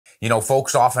You know,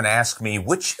 folks often ask me,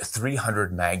 which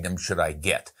 300 Magnum should I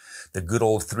get? The good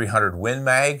old 300 Win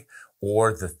Mag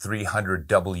or the 300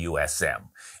 WSM?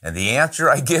 And the answer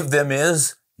I give them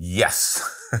is yes.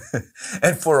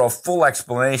 And for a full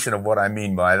explanation of what I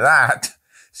mean by that,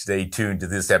 stay tuned to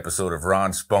this episode of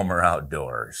Ron Spomer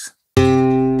Outdoors.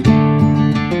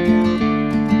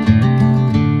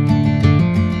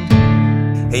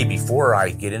 Hey, before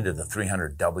I get into the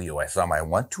 300 WSM, I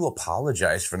want to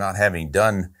apologize for not having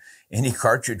done any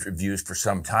cartridge reviews for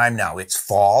some time now. It's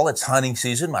fall, it's hunting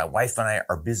season. My wife and I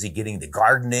are busy getting the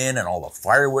garden in and all the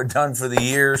firewood done for the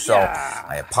year. So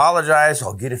I apologize.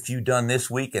 I'll get a few done this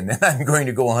week, and then I'm going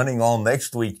to go hunting all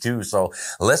next week too. So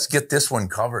let's get this one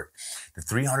covered. The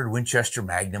 300 Winchester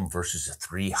Magnum versus the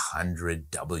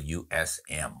 300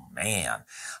 WSM. Man,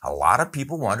 a lot of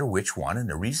people wonder which one. And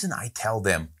the reason I tell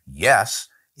them yes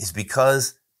is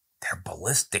because they're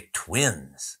ballistic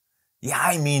twins. Yeah,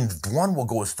 I mean, one will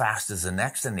go as fast as the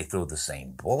next, and they throw the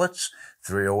same bullets,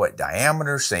 308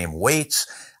 diameter, same weights.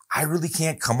 I really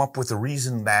can't come up with a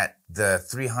reason that the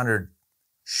 300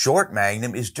 short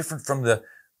Magnum is different from the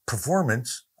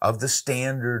performance of the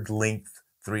standard length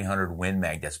 300 Win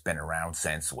Mag that's been around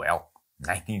since, well,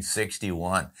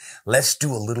 1961. Let's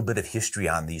do a little bit of history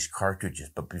on these cartridges.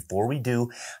 But before we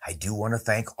do, I do want to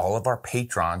thank all of our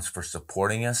patrons for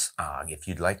supporting us. If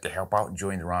you'd like to help out and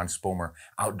join the Ron Spomer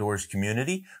Outdoors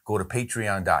community, go to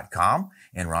patreon.com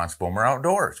and Ron Spomer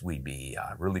Outdoors. We'd be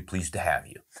really pleased to have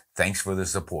you. Thanks for the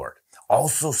support.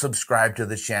 Also subscribe to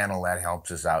the channel. That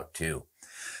helps us out too.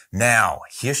 Now,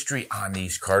 history on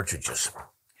these cartridges.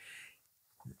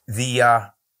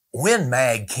 The Win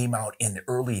Mag came out in the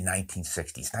early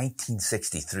 1960s,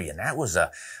 1963, and that was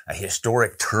a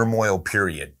historic turmoil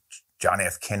period. John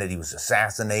F. Kennedy was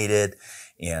assassinated,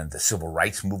 and the civil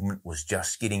rights movement was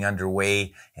just getting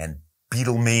underway, and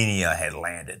Beatlemania had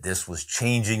landed. This was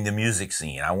changing the music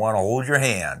scene. I Want to Hold Your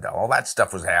Hand. All that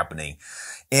stuff was happening.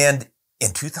 And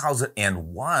in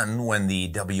 2001, when the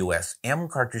WSM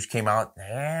cartridge came out,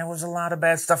 there was a lot of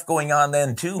bad stuff going on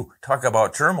then, too. Talk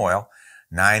about turmoil.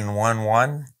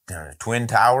 9/11, Twin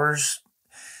Towers.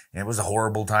 It was a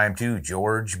horrible time too.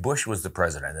 George Bush was the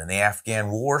president, and the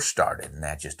Afghan war started, and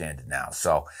that just ended now.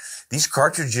 So these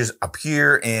cartridges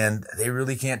appear, and they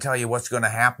really can't tell you what's going to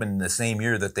happen in the same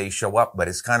year that they show up, but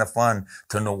it's kind of fun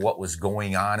to know what was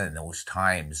going on in those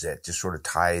times. That just sort of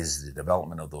ties the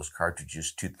development of those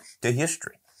cartridges to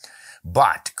history.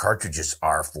 But cartridges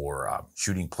are for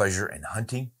shooting pleasure and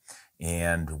hunting,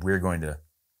 and we're going to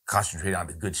concentrate on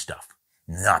the good stuff,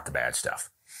 not the bad stuff.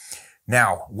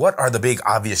 Now, what are the big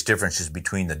obvious differences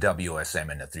between the WSM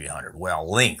and the 300? Well,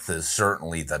 length is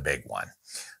certainly the big one.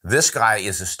 This guy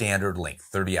is a standard length,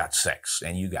 30-06,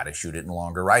 and you got to shoot it in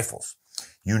longer rifles.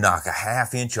 You knock a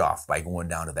 ½ inch off by going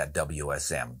down to that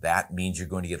WSM. That means you're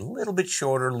going to get a little bit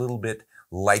shorter, a little bit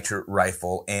lighter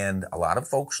rifle, and a lot of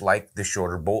folks like the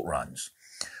shorter bolt runs.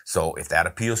 So if that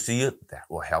appeals to you, that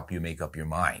will help you make up your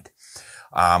mind.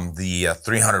 The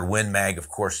 300 Win Mag, of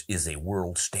course, is a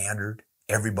world standard.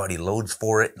 Everybody loads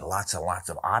for it, lots and lots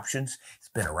of options. It's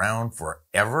been around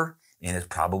forever, and it's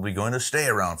probably going to stay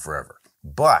around forever.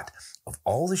 But of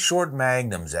all the short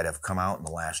Magnums that have come out in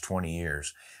the last 20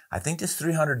 years, I think this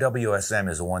 300 WSM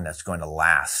is the one that's going to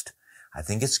last. I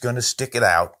think it's going to stick it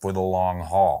out for the long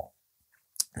haul.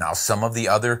 Now, some of the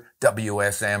other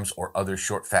WSMs or other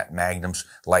short fat Magnums,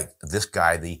 like this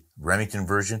guy, the Remington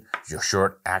version, your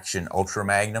short action Ultra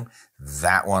Magnum,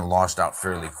 that one lost out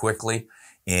fairly quickly.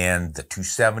 And the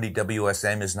 270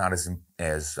 WSM is not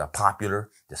as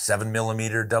popular. The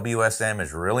 7mm WSM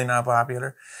is really not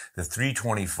popular. The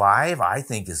 325, I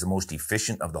think, is the most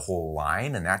efficient of the whole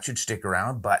line, and that should stick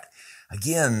around. But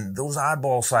again, those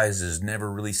oddball sizes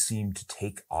never really seem to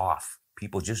take off.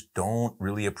 People just don't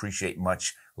really appreciate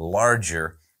much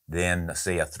larger than,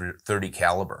 say, a 30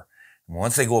 caliber. And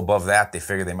once they go above that, they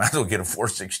figure they might as well get a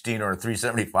 416 or a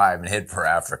 375 and head for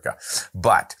Africa.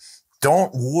 But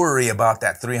don't worry about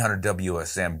that 300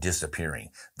 WSM disappearing.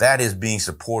 That is being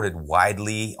supported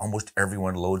widely. Almost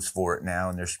everyone loads for it now,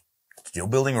 and they're still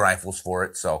building rifles for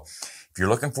it. So if you're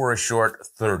looking for a short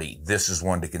 30, this is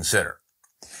one to consider.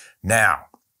 Now,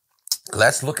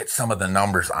 let's look at some of the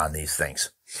numbers on these things.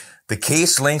 The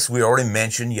case lengths we already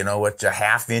mentioned, you know, it's a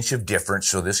 ½ inch of difference.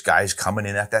 So this guy's coming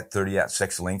in at that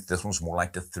 30-06 length. This one's more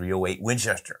like the 308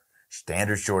 Winchester.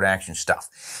 Standard short action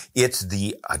stuff. It's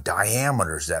the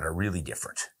diameters that are really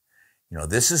different. You know,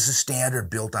 this is the standard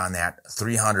built on that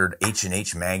 300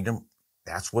 H&H Magnum.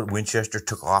 That's what Winchester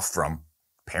took off from,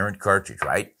 parent cartridge,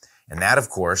 right? And that, of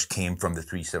course, came from the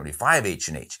 375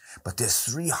 H&H. But this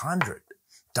 300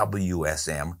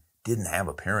 WSM didn't have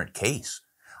a parent case.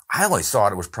 I always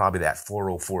thought it was probably that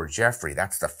 404 Jeffrey.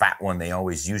 That's the fat one they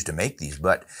always use to make these.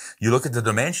 But you look at the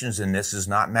dimensions and this is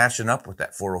not matching up with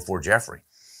that 404 Jeffrey.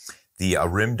 The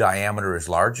rim diameter is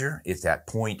larger. It's at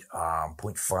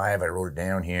 0.5. I wrote it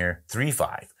down here.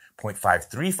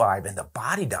 0.535, and the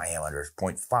body diameter is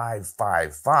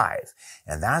 0.555.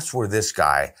 And that's where this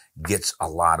guy gets a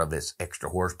lot of its extra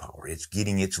horsepower. It's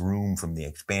getting its room from the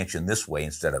expansion this way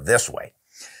instead of this way.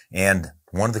 And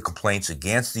one of the complaints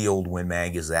against the old Win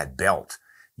Mag is that belt.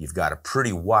 You've got a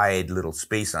pretty wide little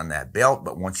space on that belt,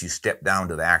 but once you step down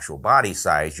to the actual body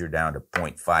size, you're down to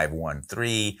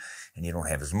 0.513, and you don't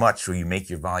have as much, so you make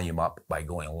your volume up by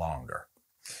going longer.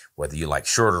 Whether you like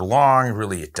short or long,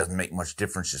 really it doesn't make much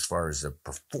difference as far as the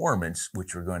performance,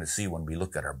 which we're going to see when we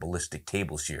look at our ballistic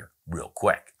tables here real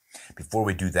quick. Before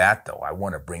we do that, though, I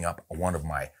want to bring up one of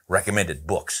my recommended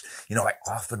books. You know, I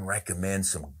often recommend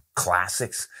some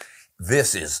classics.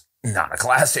 This is not a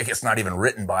classic. It's not even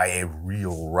written by a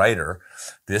real writer.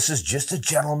 This is just a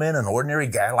gentleman, an ordinary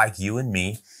guy like you and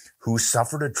me, who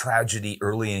suffered a tragedy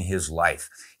early in his life.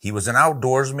 He was an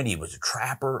outdoorsman. He was a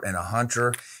trapper and a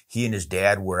hunter. He and his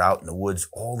dad were out in the woods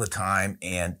all the time.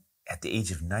 And at the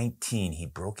age of 19, he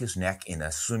broke his neck in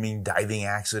a swimming diving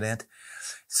accident.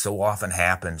 So often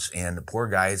happens. And the poor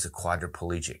guy is a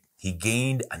quadriplegic. He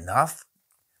gained enough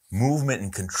movement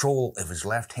and control of his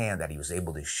left hand that he was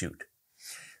able to shoot.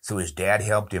 So his dad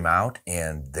helped him out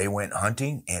and they went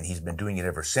hunting and he's been doing it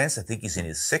ever since. I think he's in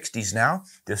his 60s now.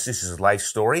 This is his life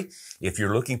story. If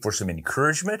you're looking for some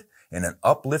encouragement and an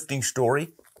uplifting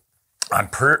story on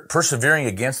persevering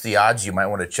against the odds, you might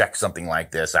want to check something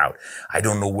like this out. I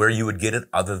don't know where you would get it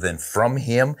other than from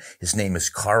him. His name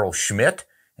is Carl Schmidt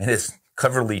and it's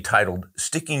coverly titled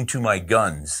Sticking to My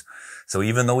Guns. So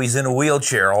even though he's in a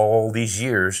wheelchair all these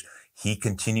years, he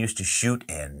continues to shoot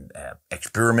and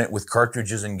experiment with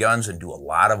cartridges and guns and do a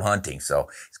lot of hunting. So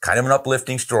it's kind of an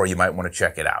uplifting story. You might want to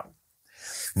check it out.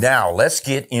 Now, let's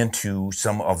get into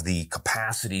some of the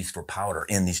capacities for powder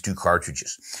in these two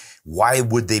cartridges. Why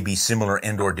would they be similar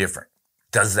and or different?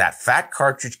 Does that fat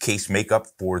cartridge case make up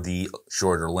for the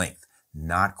shorter length?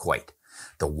 Not quite.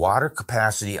 The water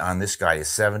capacity on this guy is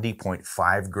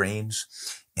 70.5 grains,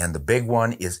 and the big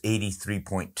one is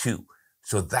 83.2.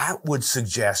 So that would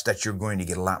suggest that you're going to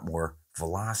get a lot more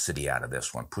velocity out of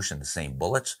this one, pushing the same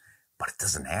bullets, but it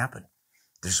doesn't happen.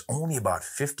 There's only about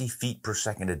 50 feet per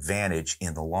second advantage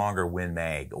in the longer Win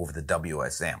Mag over the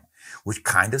WSM, which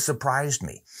kind of surprised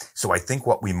me. So I think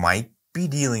what we might be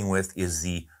dealing with is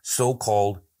the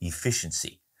so-called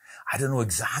efficiency. I don't know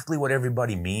exactly what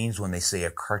everybody means when they say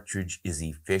a cartridge is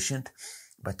efficient,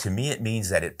 but to me it means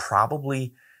that it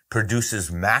probably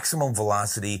produces maximum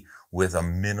velocity with a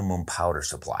minimum powder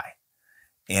supply.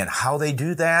 And how they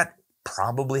do that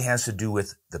probably has to do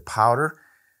with the powder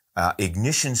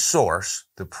ignition source,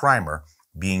 the primer,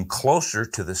 being closer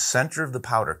to the center of the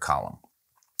powder column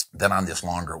than on this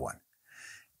longer one.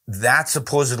 That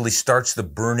supposedly starts the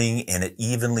burning and it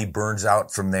evenly burns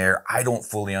out from there. I don't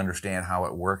fully understand how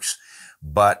it works,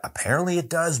 but apparently it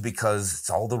does because it's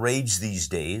all the rage these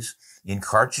days in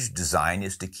cartridge design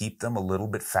is to keep them a little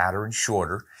bit fatter and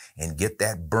shorter and get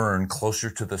that burn closer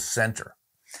to the center.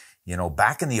 You know,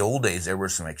 back in the old days, there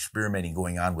was some experimenting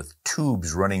going on with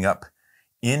tubes running up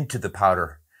into the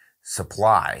powder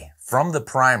supply from the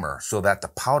primer so that the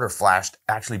powder flash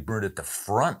actually burned at the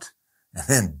front and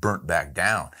then burnt back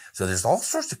down. So there's all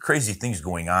sorts of crazy things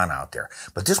going on out there.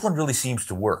 But this one really seems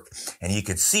to work. And you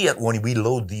can see it when we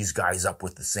load these guys up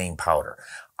with the same powder.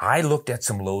 I looked at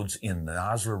some loads in the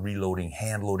Nosler Reloading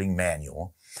hand loading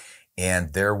manual,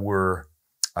 and there were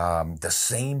the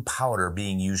same powder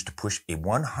being used to push a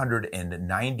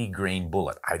 190 grain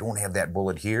bullet. I don't have that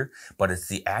bullet here, but it's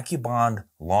the AccuBond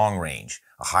long range,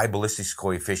 a high ballistics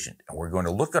coefficient. And we're going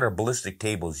to look at our ballistic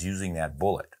tables using that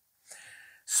bullet.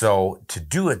 So to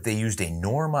do it, they used a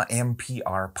Norma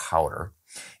MPR powder,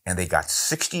 and they got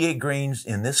 68 grains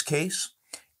in this case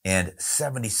and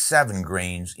 77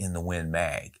 grains in the Win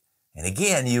Mag. And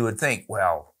again, you would think,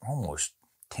 well, almost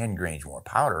 10 grains more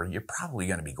powder, you're probably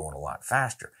going to be going a lot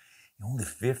faster. Only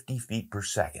 50 feet per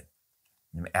second.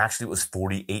 Actually, it was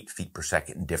 48 feet per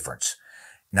second difference.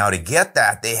 Now, to get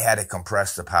that, they had to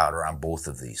compress the powder on both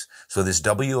of these. So this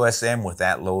WSM with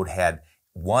that load had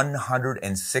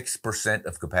 106%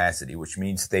 of capacity, which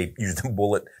means they used a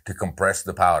bullet to compress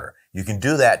the powder. You can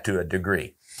do that to a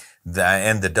degree.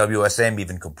 And the WSM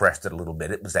even compressed it a little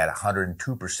bit. It was at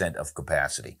 102% of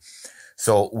capacity.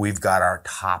 So we've got our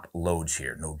top loads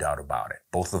here, no doubt about it.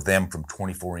 Both of them from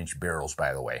 24-inch barrels,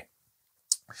 by the way.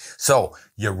 So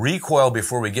your recoil,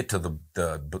 before we get to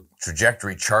the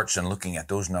trajectory charts and looking at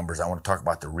those numbers, I want to talk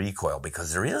about the recoil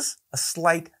because there is a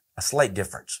slight a slight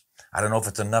difference. I don't know if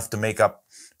it's enough to make up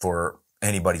for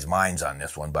anybody's minds on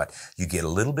this one, but you get a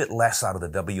little bit less out of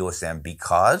the WSM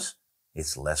because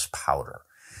it's less powder.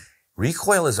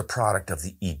 Recoil is a product of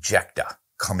the ejecta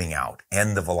coming out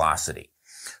and the velocity.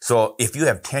 So if you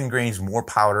have 10 grains more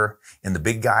powder in the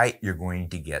big guy, you're going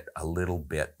to get a little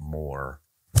bit more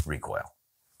recoil.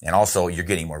 And also you're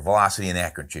getting more velocity, and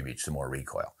that contributes to more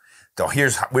recoil. So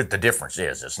here's what the difference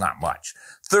is. It's not much.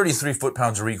 33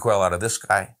 foot-pounds of recoil out of this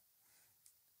guy,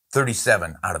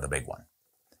 37 out of the big one.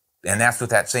 And that's with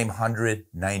that same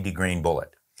 190 grain bullet.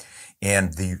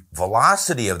 And the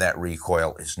velocity of that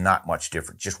recoil is not much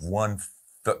different, just 1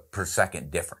 foot per second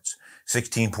difference.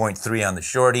 16.3 on the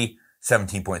shorty,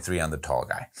 17.3 on the tall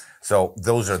guy. So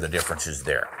those are the differences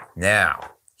there.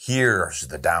 Now, here's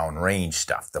the downrange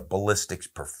stuff, the ballistics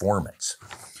performance.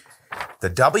 The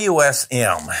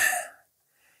WSM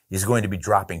is going to be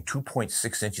dropping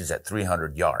 2.6 inches at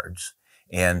 300 yards,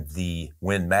 and the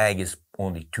Win Mag is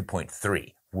only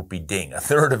 2.3. Whoopie ding, a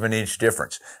third of an inch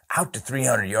difference. Out to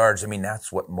 300 yards, I mean,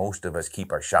 that's what most of us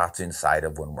keep our shots inside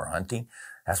of when we're hunting.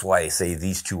 That's why I say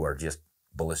these two are just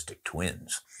ballistic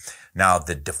twins. Now,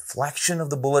 the deflection of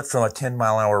the bullet from a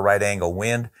 10-mile-an-hour right-angle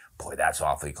wind, boy, that's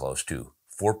awfully close too.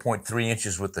 4.3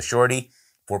 inches with the shorty,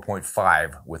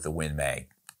 4.5 with the Win Mag.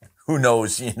 Who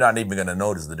knows? You're not even going to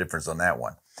notice the difference on that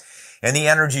one. And the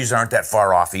energies aren't that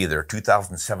far off either.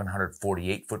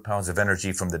 2,748 foot-pounds of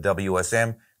energy from the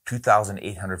WSM,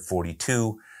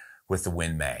 2,842 with the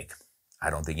Win Mag. I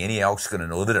don't think any elk's going to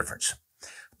know the difference.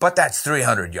 But that's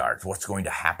 300 yards. What's going to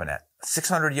happen at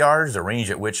 600 yards, the range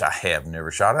at which I have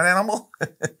never shot an animal?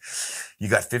 You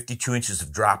got 52 inches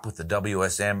of drop with the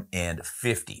WSM and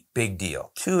 50. Big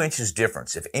deal. 2 inches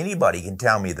difference. If anybody can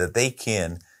tell me that they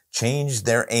can change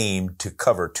their aim to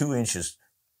cover 2 inches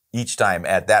each time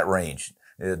at that range,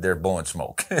 they're blowing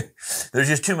smoke. There's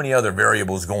just too many other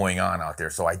variables going on out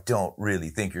there, so I don't really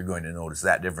think you're going to notice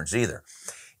that difference either.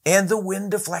 And the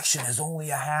wind deflection is only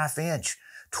a ½ inch.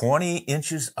 20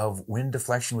 inches of wind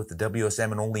deflection with the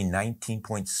WSM and only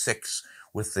 19.6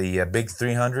 with the big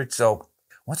 300. So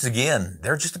once again,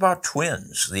 they're just about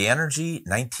twins. The energy,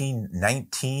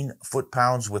 1919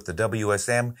 foot-pounds with the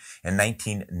WSM and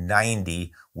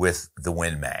 1990 with the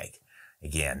Win Mag.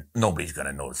 Again, nobody's going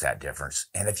to notice that difference.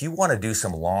 And if you want to do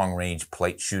some long-range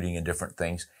plate shooting and different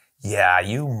things, yeah,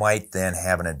 you might then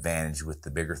have an advantage with the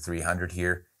bigger 300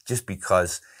 here, just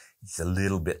because it's a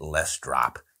little bit less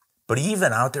drop. But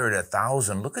even out there at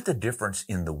 1,000, look at the difference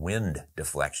in the wind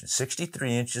deflection.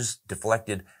 63 inches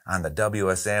deflected on the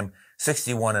WSM,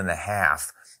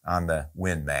 61.5 on the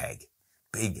Win Mag.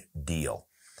 Big deal.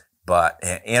 But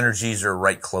energies are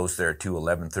right close there too,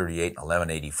 1138 and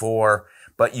 1184.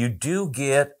 But you do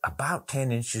get about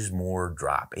 10 inches more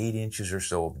drop, 8 inches or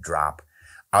so of drop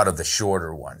out of the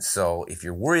shorter ones. So if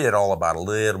you're worried at all about a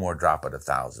little more drop at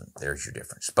 1,000, there's your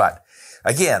difference. But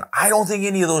again, I don't think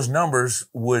any of those numbers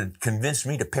would convince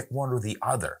me to pick one or the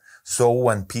other. So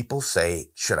when people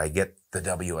say, should I get the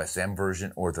WSM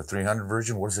version or the 300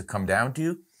 version, what does it come down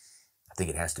to? I think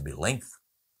it has to be length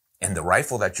and the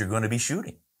rifle that you're going to be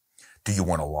shooting. Do you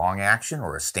want a long action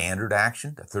or a standard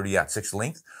action, the 30-06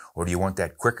 length? Or do you want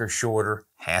that quicker, shorter,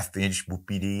 ½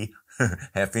 whoopie-dee,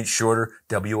 ½ shorter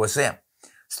WSM?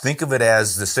 Think of it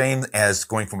as the same as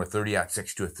going from a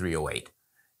 30-06 to a 308.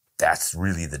 That's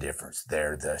really the difference.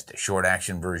 They're the short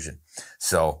action version.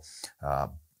 So,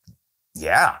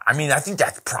 yeah, I mean, I think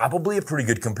that's probably a pretty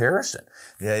good comparison.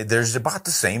 Yeah, there's about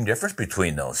the same difference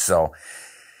between those. So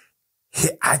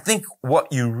I think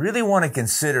what you really want to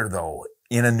consider, though,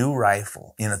 in a new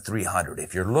rifle, in a 300,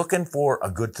 if you're looking for a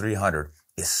good 300,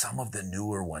 is some of the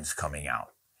newer ones coming out.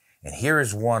 And here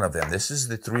is one of them. This is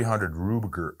the 300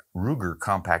 Ruger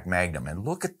Compact Magnum. And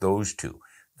look at those two.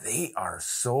 They are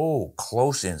so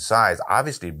close in size.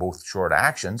 Obviously, both short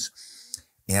actions.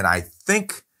 And I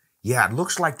think, yeah, it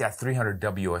looks like that 300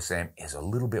 WSM is a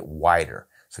little bit wider.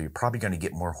 So you're probably going to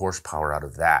get more horsepower out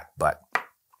of that. But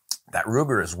that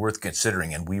Ruger is worth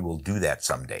considering, and we will do that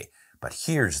someday. But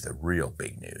here's the real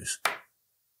big news.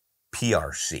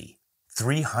 PRC.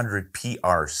 300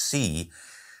 PRC.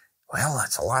 Well,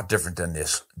 that's a lot different than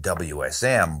this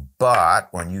WSM, but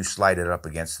when you slide it up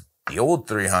against the old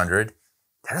 300,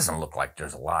 that doesn't look like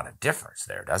there's a lot of difference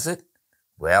there, does it?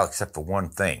 Well, except for one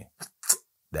thing,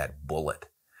 that bullet.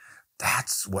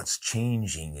 That's what's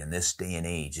changing in this day and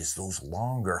age, is those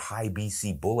longer high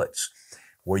BC bullets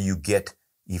where you get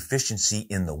efficiency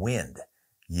in the wind.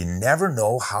 You never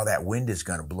know how that wind is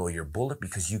going to blow your bullet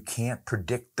because you can't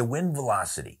predict the wind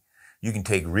velocity. You can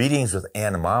take readings with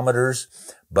anemometers,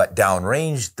 but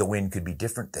downrange, the wind could be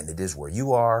different than it is where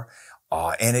you are.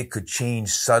 And it could change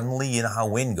suddenly. You know how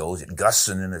wind goes. It gusts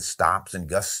and then it stops and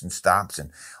gusts and stops.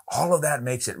 And all of that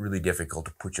makes it really difficult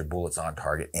to put your bullets on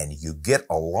target. And you get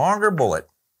a longer bullet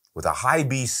with a high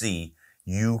BC,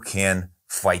 you can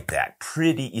fight that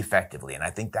pretty effectively. And I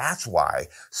think that's why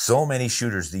so many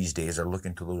shooters these days are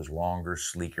looking to those longer,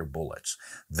 sleeker bullets.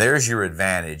 There's your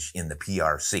advantage in the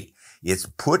PRC. It's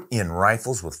put in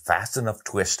rifles with fast enough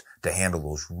twist to handle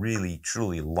those really,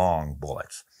 truly long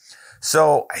bullets.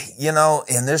 So, you know,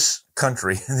 in this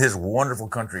country, this wonderful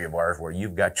country of ours where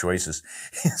you've got choices,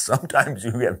 sometimes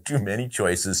you have too many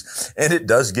choices and it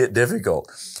does get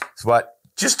difficult. But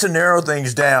just to narrow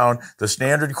things down, the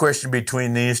standard question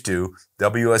between these two,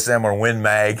 WSM or Win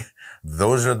Mag,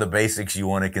 those are the basics you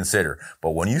want to consider.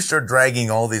 But when you start dragging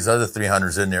all these other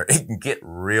 300s in there, it can get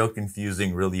real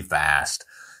confusing really fast.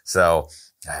 So,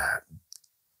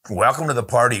 welcome to the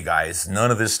party, guys. None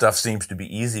of this stuff seems to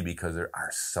be easy because there are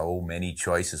so many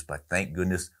choices, but thank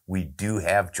goodness we do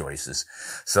have choices.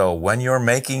 So when you're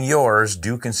making yours,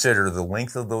 do consider the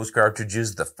length of those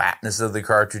cartridges, the fatness of the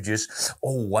cartridges.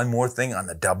 Oh, one more thing on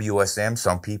the WSM.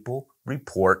 Some people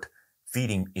report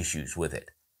feeding issues with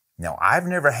it. Now, I've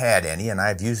never had any, and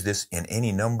I've used this in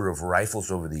any number of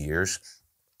rifles over the years,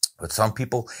 but some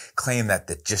people claim that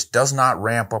it just does not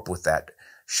ramp up with that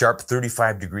sharp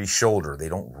 35-degree shoulder. They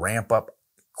don't ramp up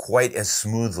quite as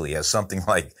smoothly as something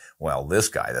like, well, this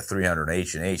guy, the 300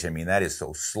 H&H. I mean, that is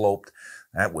so sloped,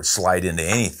 that would slide into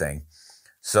anything.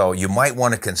 So you might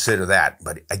want to consider that.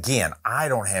 But again, I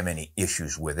don't have any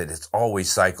issues with it. It's always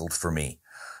cycled for me.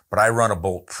 But I run a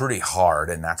bolt pretty hard,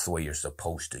 and that's the way you're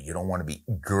supposed to. You don't want to be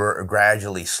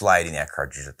gradually sliding that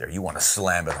cartridge up there. You want to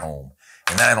slam it home.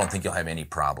 And then I don't think you'll have any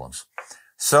problems.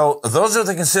 So those are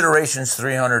the considerations.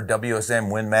 300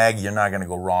 WSM Win Mag. You're not going to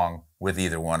go wrong with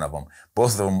either one of them.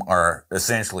 Both of them are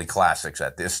essentially classics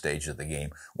at this stage of the game.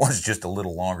 One's just a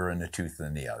little longer in the tooth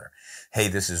than the other. Hey,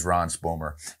 this is Ron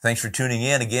Spomer. Thanks for tuning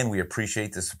in. Again, we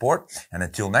appreciate the support. And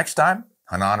until next time,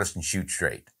 hunt honest and shoot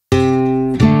straight.